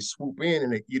 Then they swoop in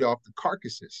and they eat off the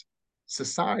carcasses.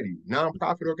 Society,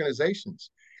 nonprofit organizations.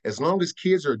 As long as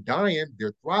kids are dying,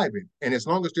 they're thriving. And as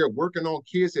long as they're working on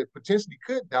kids that potentially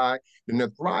could die, then they're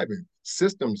thriving.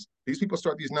 Systems, these people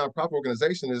start these nonprofit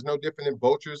organizations, is no different than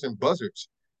vultures and buzzards.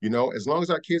 You know, as long as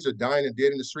our kids are dying and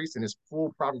dead in the streets, and it's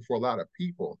full profit for a lot of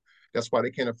people. That's why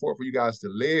they can't afford for you guys to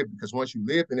live, because once you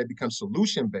live, then it becomes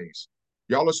solution-based.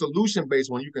 Y'all are solution-based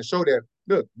when you can show that,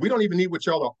 look, we don't even need what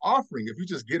y'all are offering. If you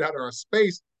just get out of our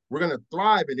space, we're going to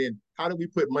thrive. And then how do we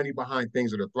put money behind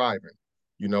things that are thriving?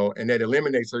 You know, and that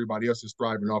eliminates everybody else's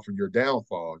thriving off of your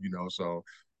downfall, you know? So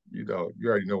You know, you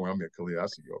already know where I'm at, Khalid. I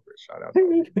see you over there. Shout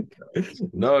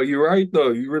out. No, you're right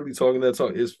though. You really talking that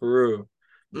talk. It's for real.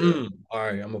 Yeah. All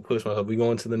right, I'm gonna push myself. We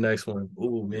going to the next one.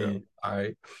 Oh man. Yeah. All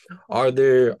right.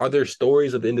 Are there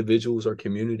stories of individuals or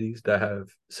communities that have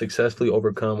successfully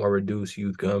overcome or reduced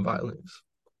youth gun violence?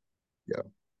 Yeah.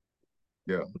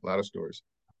 Yeah. A lot of stories.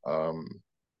 Um,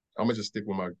 I'm gonna just stick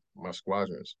with my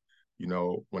squadrons. You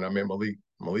know, when I met Malik,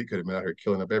 Malik could have been out here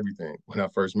killing up everything. When I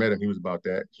first met him, he was about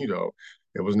that. You know,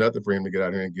 it was nothing for him to get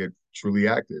out here and get truly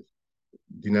active.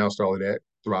 Denounced all of that,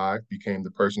 thrived, became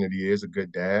the person that he is, a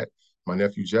good dad. My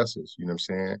nephew Justice, you know what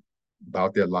I'm saying?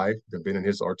 About their life. They've been in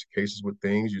his altercations with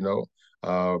things, you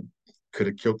know. Could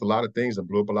have killed a lot of things and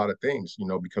blew up a lot of things, you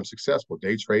know, become successful.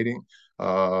 Day trading,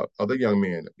 other young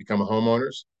men become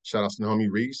homeowners. Shout out to the homie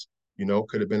Reese, you know,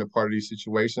 could have been a part of these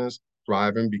situations,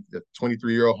 thriving, be the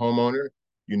 23-year-old homeowner,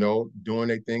 you know, doing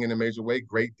their thing in a major way.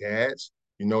 Great dads,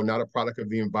 you know, not a product of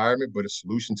the environment, but a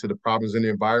solution to the problems in the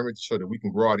environment so that we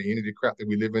can grow out of any of the crap that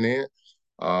we're living in.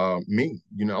 Me,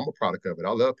 you know, I'm a product of it.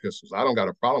 I love pistols. I don't got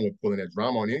a problem with pulling that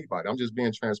drama on anybody. I'm just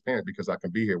being transparent because I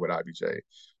can be here with IBJ.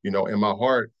 You know, in my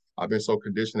heart, I've been so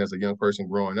conditioned as a young person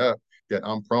growing up that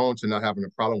I'm prone to not having a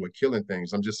problem with killing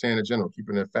things. I'm just saying in general,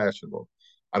 keeping it fashionable.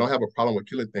 I don't have a problem with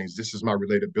killing things. This is my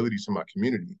relatability to my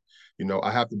community. You know,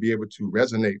 I have to be able to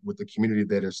resonate with the community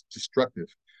that is destructive.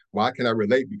 Why can I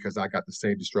relate? Because I got the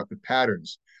same destructive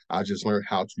patterns. I just learned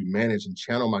how to manage and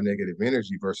channel my negative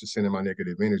energy versus sending my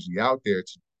negative energy out there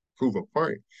to prove a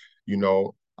point. You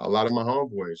know, a lot of my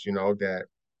homeboys, you know, that,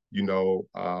 you know,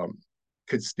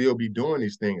 could still be doing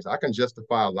these things. I can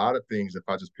justify a lot of things if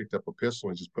I just picked up a pistol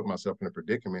and just put myself in a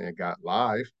predicament and got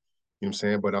live. You know what I'm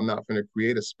saying? But I'm not going to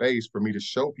create a space for me to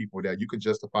show people that you could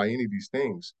justify any of these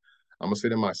things. I'm going to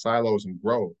sit in my silos and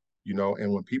grow, you know,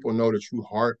 and when people know the true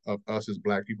heart of us as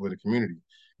Black people in the community,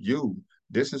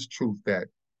 this is truth that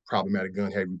problematic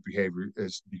gun heavy behavior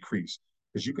is decreased.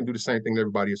 Because you can do the same thing that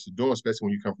everybody else is doing, especially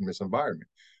when you come from this environment,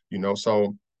 you know.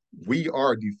 So we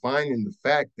are defining the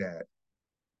fact that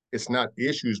it's not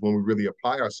issues when we really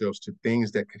apply ourselves to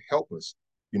things that could help us.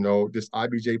 You know, this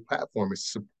IBJ platform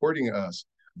is supporting us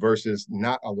versus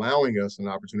not allowing us an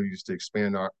opportunities to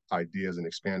expand our ideas and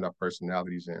expand our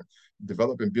personalities and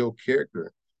develop and build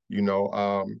character. You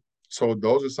know, so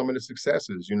those are some of the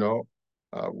successes. You know,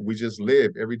 we just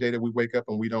live every day that we wake up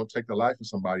and we don't take the life of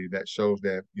somebody. That shows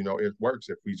that, you know, it works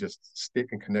if we just stick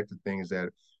and connect to things that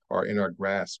are in our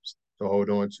grasps to hold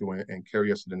on to and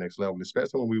carry us to the next level,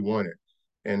 especially when we want it.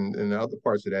 And the other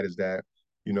parts of that is that,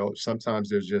 you know, sometimes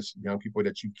there's just young people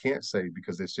that you can't save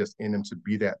because it's just in them to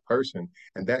be that person.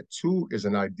 And that too is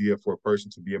an idea for a person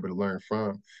to be able to learn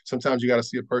from. Sometimes you got to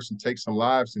see a person take some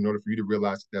lives in order for you to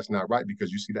realize that that's not right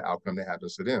because you see the outcome that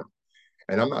happens to them.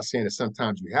 And I'm not saying that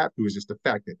sometimes you have to, it's just the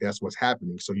fact that that's what's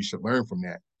happening. So you should learn from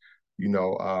that, you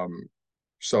know.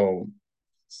 So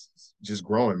just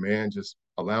growing, man, just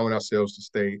allowing ourselves to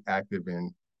stay active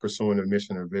and pursuing a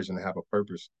mission or vision to have a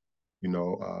purpose, you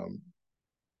know,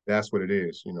 that's what it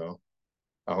is, you know.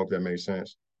 I hope that made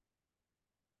sense.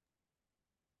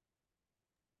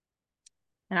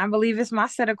 And I believe it's my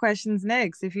set of questions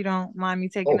next, if you don't mind me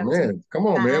Oh taking up too much man, come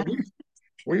on, man. time.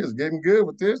 We just getting good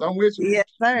with this. I'm with you. Yes,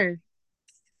 sir.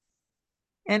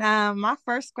 And my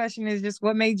first question is just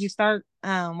what made you start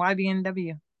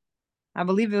YBMW? I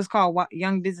believe it was called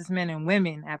Young Businessmen and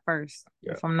Women at first,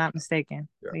 Yeah, if I'm not mistaken.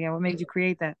 yeah. But yeah, what made you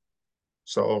create that?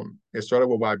 So it started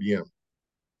with YBM.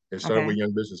 It started Okay. with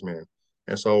Young Businessman.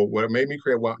 And so what made me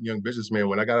create Young Businessman,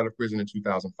 when I got out of prison in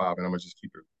 2005, and I'm gonna just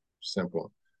keep it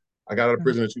simple. I got out of Mhm.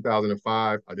 prison in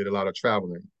 2005. I did a lot of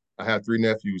traveling. I had three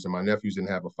nephews, and my nephews didn't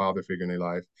have a father figure in their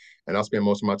life. And I spent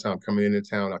most of my time coming into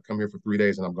town. I come here for 3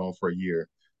 days, and I'm gone for a year.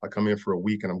 I come in for a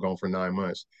week, and I'm gone for 9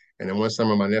 months. And then one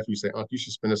summer, my nephews say, "Uncle, you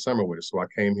should spend the summer with us." So I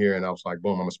came here, and I was like,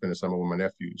 "Boom, I'm gonna spend the summer with my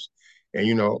nephews." And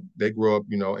you know, they grew up,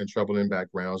 you know, in troubling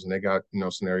backgrounds, and they got, you know,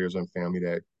 scenarios in family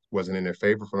that wasn't in their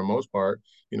favor for the most part,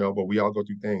 you know. But we all go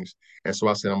through things. And so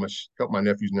I said, I'm gonna help my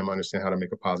nephews and them understand how to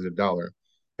make a positive dollar.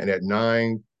 And at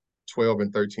 9, 12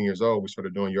 and 13 years old, we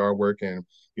started doing yard work and,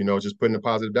 you know, just putting a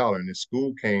positive dollar. And the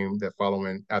school came that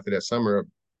following after that summer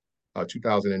of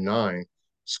 2009.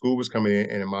 School was coming in,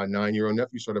 and my 9-year-old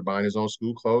nephew started buying his own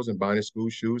school clothes and buying his school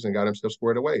shoes and got himself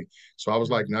squared away. So I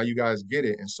was like, now you guys get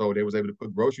it. And so they was able to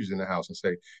put groceries in the house and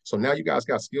say, so now you guys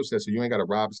got skill sets, so you ain't got to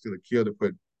rob, steal, or kill to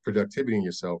put productivity in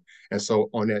yourself. And so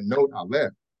on that note, I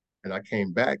left and I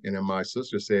came back, and then my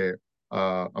sister said,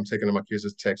 I'm taking my kids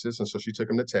to Texas. And so she took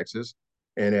them to Texas.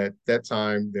 And at that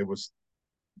time, there was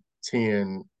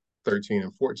 10, 13,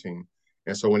 and 14.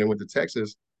 And so when they went to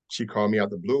Texas, she called me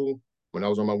out the blue when I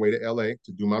was on my way to LA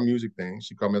to do my music thing.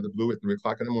 She called me out the blue at 3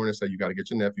 o'clock in the morning and said, "You got to get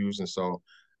your nephews." And so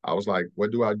I was like,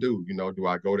 what do I do? You know, do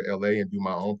I go to LA and do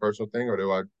my own personal thing, or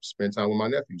do I spend time with my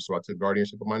nephews? So I took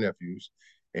guardianship of my nephews,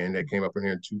 and they came up in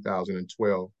here in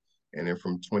 2012. And then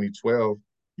from 2012,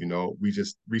 you know, we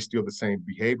still the same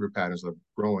behavior patterns of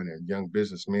growing and young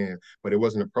businessmen, but it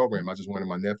wasn't a program. I just wanted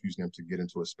my nephews them to get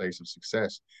into a space of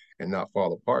success and not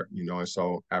fall apart, you know. And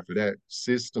so after that,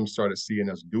 systems started seeing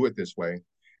us do it this way.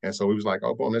 And so we was like,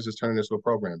 oh, boom, let's just turn this into a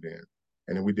program then.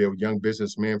 And then we did young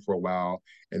businessmen for a while.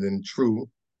 And then True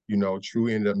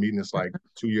ended up meeting us like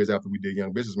 2 years after we did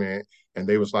Young Businessman, and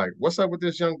they was like, "What's up with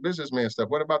this Young Businessman stuff?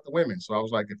 What about the women?" So I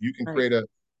was like, if you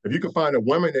can find a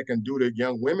woman that can do the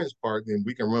young women's part, then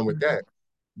we can run with that.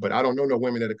 But I don't know no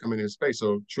women that are coming in space.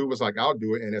 So True was like, "I'll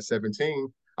do it." And at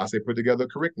 17, I said, "Put together a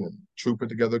curriculum." True put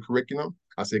together a curriculum.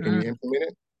 I said, "Can you implement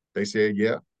it?" They said,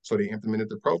 "Yeah." So they implemented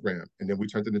the program, and then we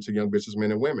turned it into Young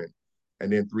Businessmen and Women.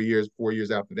 And then 3 years, 4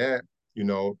 years after that,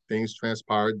 things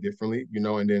transpired differently,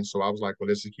 and then so I was like, well,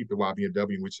 let's just keep the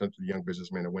YBMW, which turned to the Young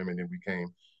Businessmen and Women, and became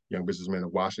Young Businessmen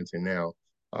of Washington now.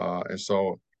 And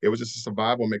so it was just a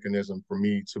survival mechanism for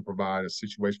me to provide a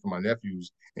situation for my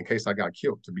nephews in case I got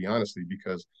killed, to be honestly,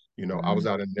 because, I was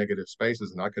out in negative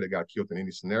spaces and I could have got killed in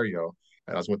any scenario.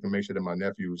 And I just wanted to make sure that my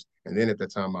nephews, and then at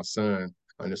that time, my son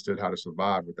understood how to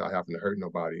survive without having to hurt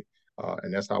nobody.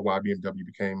 And that's how YBMW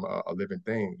became a living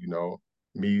thing,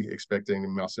 me expecting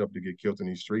myself to get killed in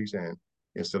these streets and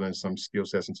instilling some skill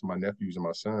sets into my nephews and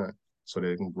my son so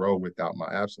they can grow without my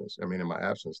absence. I mean, in my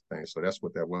absence thing. So that's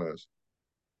what that was.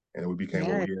 And we became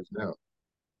what Yeah. we is now.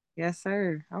 Yes,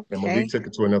 sir. And Okay. Malik took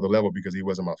it to another level because he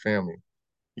wasn't my family.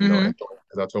 And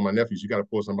because I told my nephews, you got to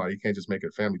pull somebody. You can't just make it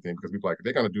a family thing because people are like,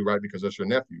 they're going to do right because that's your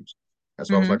nephews. And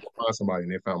so I was like, well, find somebody.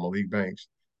 And they found Malik Banks.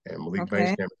 And Malik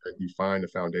Banks Okay. came and defined the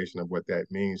foundation of what that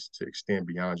means to extend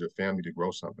beyond your family to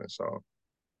grow something. So,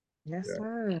 Yes, yeah.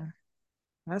 sir.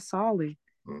 That's solid.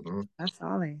 Mm-hmm. That's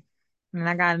solid. And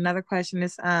I got another question.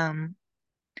 It's let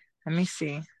me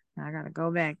see. I gotta go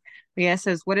back. But yeah, it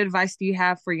says, what advice do you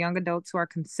have for young adults who are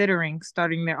considering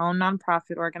starting their own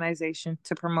nonprofit organization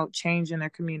to promote change in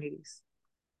their communities?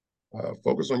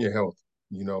 Focus on your health.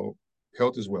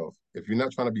 Health is wealth. If you're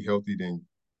not trying to be healthy, then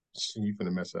you're gonna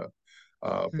mess up.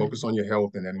 Focus on your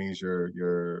health, and that means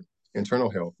your internal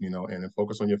health. And then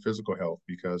focus on your physical health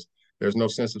because there's no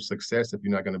sense of success if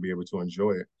you're not going to be able to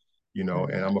enjoy it. And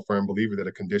I'm a firm believer that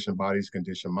a conditioned body is a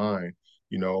conditioned mind.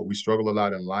 We struggle a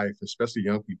lot in life, especially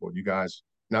young people. You guys,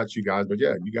 not you guys, but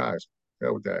yeah, you guys,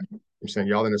 hell with that. I'm saying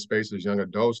y'all in the space as young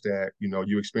adults that,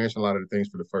 you experience a lot of the things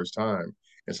for the first time.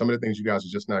 And some of the things you guys are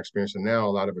just not experiencing now, a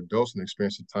lot of adults are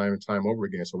experiencing time and time over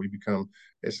again. So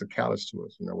it's a callous to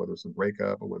us, whether it's a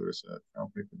breakup or whether it's a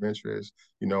conflict of interest.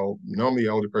 Normally the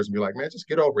older person be like, man, just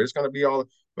get over it. It's gonna be all,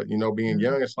 but being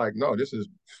young, it's like, no, this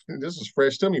is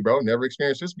fresh to me, bro. Never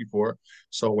experienced this before.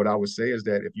 So what I would say is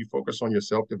that if you focus on your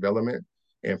self-development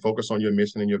and focus on your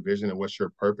mission and your vision and what's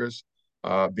your purpose,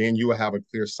 then you will have a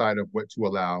clear sight of what to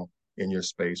allow in your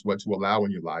space, what to allow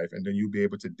in your life, and then you'll be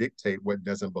able to dictate what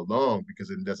doesn't belong because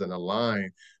it doesn't align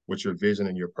with your vision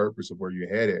and your purpose of where you're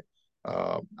headed.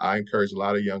 I encourage a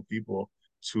lot of young people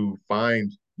to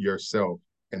find yourself,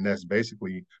 and that's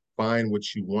basically find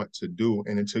what you want to do.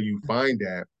 And until you find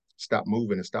that, stop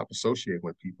moving and stop associating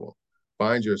with people.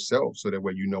 Find yourself so that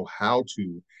way you know how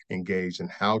to engage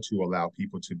and how to allow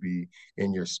people to be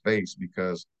in your space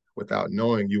because without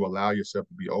knowing, you allow yourself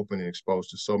to be open and exposed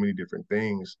to so many different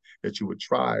things that you would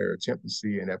try or attempt to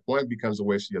see. And that one becomes a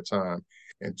waste of your time.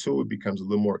 And two, it becomes a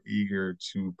little more eager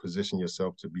to position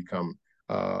yourself to become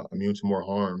immune to more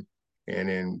harm.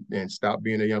 And stop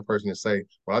being a young person and say,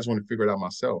 well, I just want to figure it out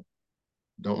myself.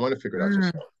 Don't want to figure it out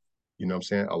yourself. You know what I'm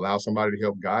saying? Allow somebody to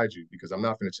help guide you because I'm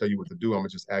not going to tell you what to do. I'm going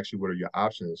to just ask you what are your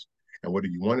options and what do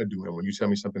you want to do. And when you tell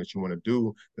me something that you want to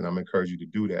do, then I'm encourage you to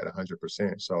do that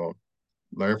 100%. So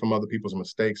learn from other people's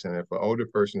mistakes. And if an older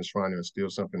person is trying to instill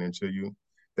something into you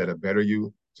that'll better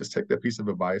you, just take that piece of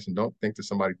advice and don't think that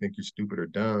somebody think you're stupid or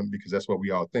dumb because that's what we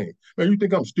all think. Man, you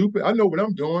think I'm stupid? I know what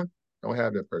I'm doing. Don't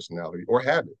have that personality or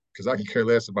have it because I can care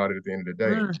less about it at the end of the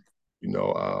day. You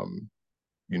know, um,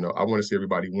 I want to see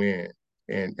everybody win.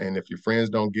 And if your friends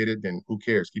don't get it, then who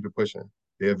cares? Keep it pushing.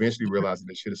 They eventually realize that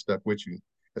they should have stuck with you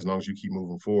as long as you keep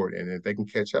moving forward. And if they can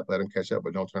catch up, let them catch up,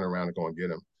 but don't turn around and go and get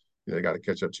them. They got to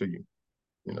catch up to you.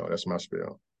 That's my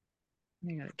spiel.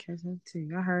 You gotta catch up too.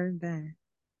 I heard that.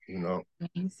 Let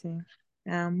me see.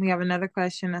 We have another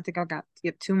question. I think I got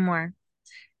two more.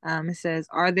 It says,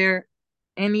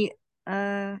 any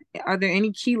are there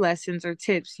any key lessons or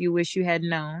tips you wish you had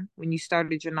known when you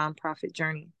started your nonprofit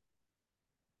journey?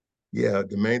 Yeah,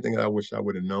 the main thing I wish I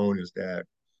would have known is that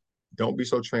don't be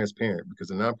so transparent because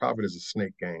the nonprofit is a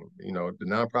snake game. The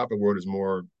nonprofit world is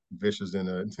more vicious than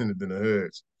the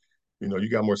hoods. You know, you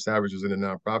got more savages in the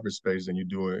nonprofit space than you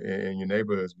do in your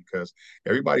neighborhoods because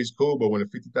everybody's cool, but when a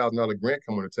 $50,000 grant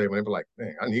come on the table, they be like,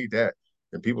 "Dang, I need that."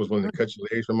 And people's willing to cut your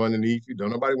legs from underneath you.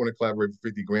 Don't nobody want to collaborate for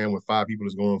 50 grand when 5 people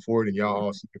is going for it and y'all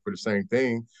all seeking for the same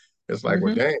thing. It's like,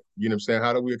 well, dang, you know what I'm saying?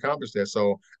 How do we accomplish that?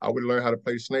 So I would learn how to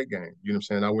play the snake game. You know what I'm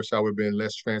saying? I wish I would have been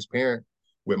less transparent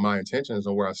with my intentions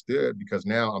on where I stood because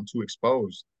now I'm too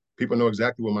exposed. People know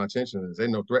exactly what my intention is. They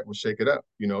know Thrett would shake it up.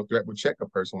 You know, Thrett would check a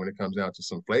person when it comes down to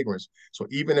some flagrants. So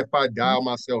even if I dial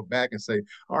myself back and say,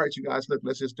 all right, you guys, look,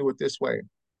 let's just do it this way.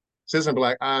 Citizen be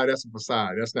like, that's a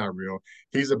facade. That's not real.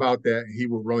 He's about that. He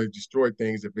will really destroy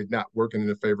things if it's not working in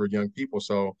the favor of young people.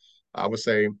 So I would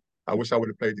say, I wish I would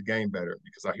have played the game better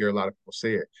because I hear a lot of people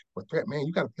say it. But Thrett, man,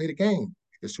 you got to play the game.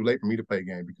 It's too late for me to play the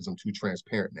game because I'm too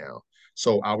transparent now.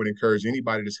 So I would encourage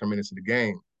anybody that's coming into the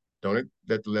game, don't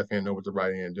let the left hand know what the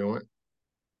right hand doing.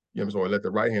 You know what I'm saying? Or let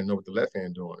the right hand know what the left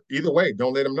hand doing. Either way,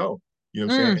 don't let them know. You know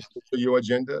what I'm saying? And to your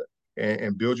agenda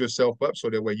and build yourself up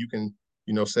so that way you can,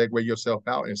 you know, segue yourself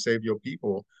out and save your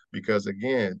people. Because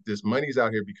again, this money's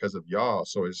out here because of y'all.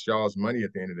 So it's y'all's money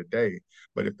at the end of the day.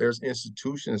 But if there's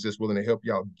institutions that's willing to help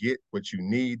y'all get what you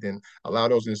need, then allow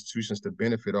those institutions to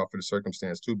benefit off of the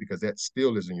circumstance too, because that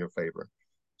still is in your favor.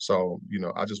 So, you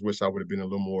know, I just wish I would have been a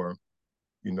little more,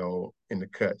 you know, in the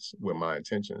cuts with my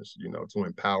intentions, you know, to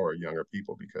empower younger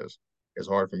people because it's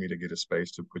hard for me to get a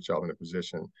space to put y'all in a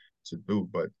position to do.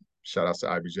 But shout out to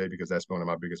IBJ because that's one of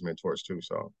my biggest mentors too.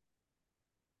 So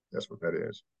that's what that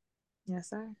is.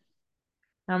 Yes, sir.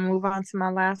 I'll move on to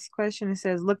my last question. It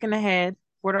says, looking ahead,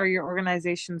 what are your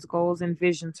organization's goals and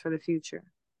visions for the future?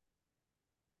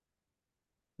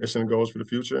 Mission and goals for the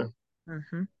future?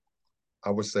 Mm-hmm.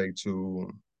 I would say to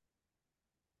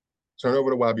turn over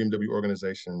the YBMW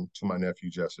organization to my nephew,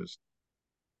 Justice,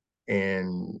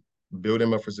 and build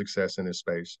him up for success in this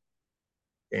space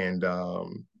and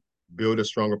build a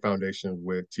stronger foundation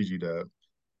with TG Dub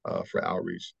for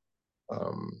outreach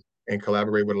and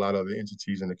collaborate with a lot of other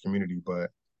entities in the community. But,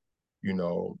 you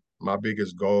know, my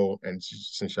biggest goal, and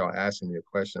since y'all asking me a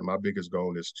question, my biggest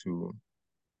goal is to,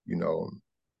 you know,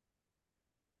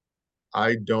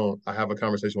 I have a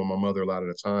conversation with my mother a lot of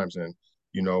the times. And,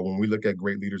 you know, when we look at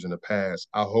great leaders in the past,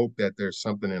 I hope that there's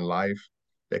something in life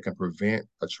that can prevent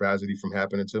a tragedy from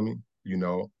happening to me, you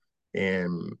know,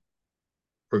 and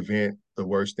prevent the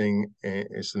worst thing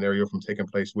in scenario from taking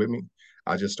place with me.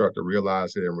 I just start to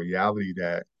realize that in reality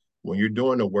that when you're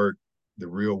doing the work, the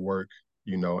real work,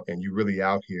 you know, and you're really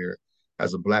out here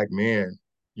as a Black man,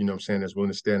 you know what I'm saying, that's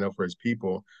willing to stand up for his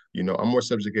people, you know, I'm more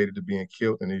subjugated to being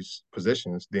killed in these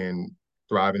positions than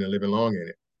thriving and living long in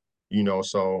it, you know,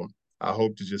 so I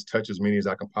hope to just touch as many as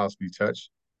I can possibly touch,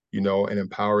 you know, and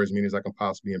empower as many as I can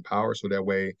possibly empower. So that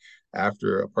way,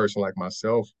 after a person like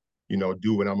myself, you know,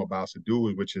 do what I'm about to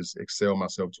do, which is excel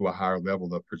myself to a higher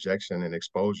level of projection and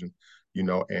exposure, you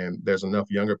know, and there's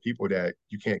enough younger people that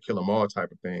you can't kill them all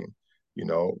type of thing. You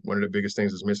know, one of the biggest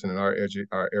things that's missing in our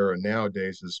era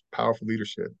nowadays is powerful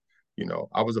leadership. You know,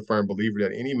 I was a firm believer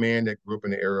that any man that grew up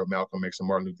in the era of Malcolm X and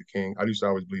Martin Luther King, I used to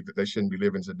always believe that they shouldn't be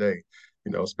living today,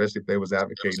 you know, especially if they was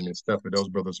advocating and stuff that those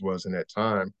brothers was in that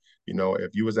time. You know,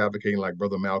 if you was advocating like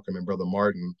Brother Malcolm and Brother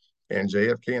Martin and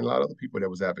JFK and a lot of other people that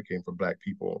was advocating for Black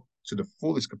people to the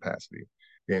fullest capacity,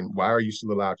 then why are you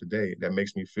still alive today? That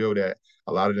makes me feel that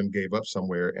a lot of them gave up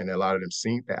somewhere and a lot of them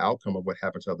seen the outcome of what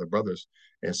happened to other brothers.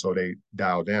 And so they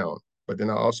dialed down. But then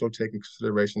I also take in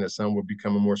consideration that some were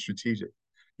becoming more strategic,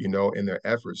 you know, in their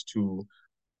efforts to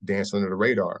dance under the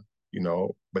radar, you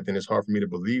know. But then it's hard for me to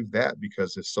believe that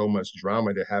because there's so much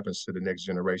drama that happens to the next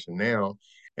generation now.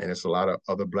 And it's a lot of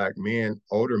other Black men,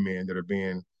 older men that are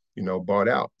being, you know, bought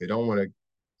out. They don't want to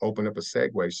open up a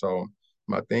segue. So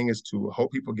my thing is to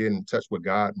hope people get in touch with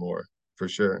God more for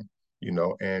sure, you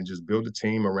know, and just build a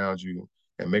team around you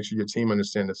and make sure your team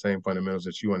understand the same fundamentals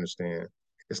that you understand.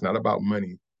 It's not about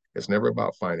money. It's never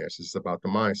about finances. It's about the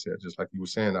mindset. Just like you were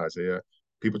saying, Isaiah,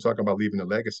 people talk about leaving a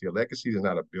legacy. A legacy is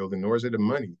not a building, nor is it the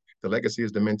money. The legacy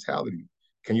is the mentality.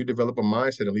 Can you develop a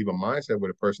mindset and leave a mindset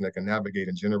with a person that can navigate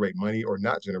and generate money or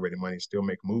not generating money, still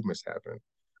make movements happen?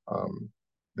 Um,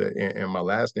 and my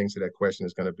last thing to that question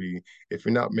is going to be, if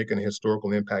you're not making a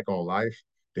historical impact on life,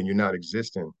 then you're not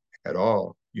existing at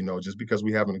all. You know, just because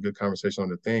we're having a good conversation on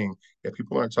the thing, if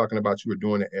people aren't talking about you or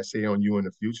doing an essay on you in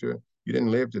the future, you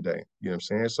didn't live today. You know what I'm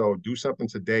saying? So do something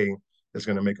today that's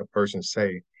going to make a person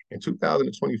say, in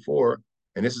 2024,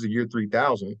 and this is the year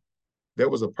 3000, there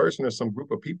was a person or some group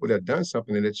of people that done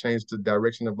something and it changed the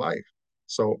direction of life.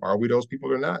 So are we those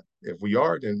people or not? If we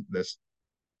are, then let's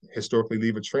historically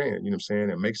leave a trend, you know what I'm saying,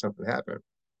 and make something happen,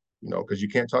 you know, because you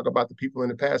can't talk about the people in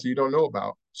the past that you don't know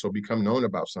about. So become known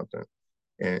about something.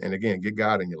 and again, get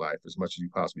God in your life as much as you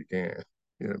possibly can.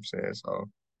 You know what I'm saying? So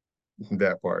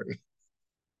that part.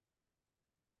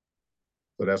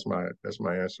 So that's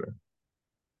my answer.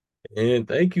 And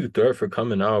thank you, Thrett, for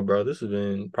coming out, bro. This has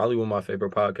been probably one of my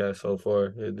favorite podcasts so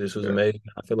far. This was Yeah. amazing.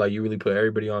 I feel like you really put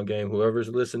everybody on game. Whoever's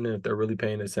listening, if they're really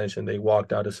paying attention, they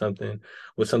walked out of something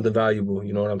with something valuable.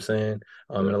 You know what I'm saying?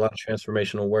 And a lot of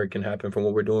transformational work can happen from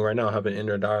what we're doing right now, having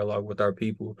inner dialogue with our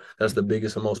people. That's the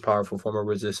biggest and most powerful form of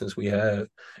resistance we have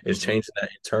is changing that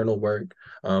internal work,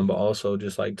 but also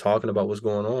just like talking about what's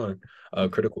going on,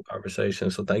 critical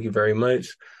conversation. So thank you very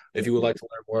much. If you would like to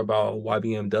learn more about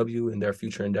YBMW and their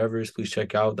future endeavors, please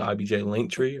check out the IBJ link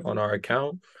tree on our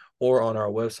account or on our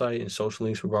website and social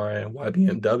links regarding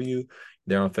YBMW.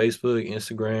 They're on Facebook,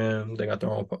 Instagram. They got their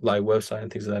own like website and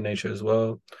things of that nature as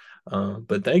well.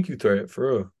 But thank you, Thrett,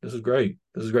 for real. This is great.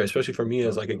 This is great, especially for me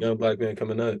as like a young Black man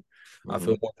coming up. I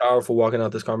feel more powerful walking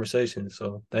out this conversation.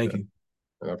 So thank you.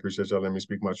 And I appreciate y'all letting me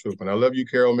speak my truth. And I love you,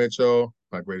 Carol Mitchell,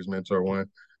 my greatest mentor one.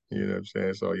 You know what I'm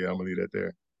saying? So yeah, I'm gonna leave that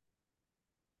there.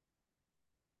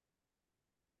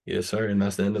 Yes, sir. And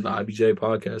that's the end of the IBJ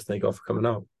podcast. Thank y'all for coming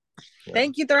out. Yeah.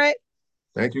 Thank you, Thrett.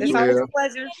 Thank you, It's always a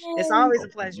pleasure. It's always a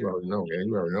pleasure. You already know, man.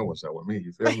 You already know what's up with me.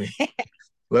 You feel me?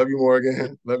 Love you,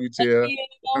 Morgan. Love you, Tia.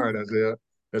 All right, Isaiah.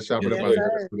 Let's chop it up. Yes,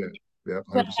 Let's do that.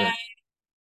 Yeah, 100%.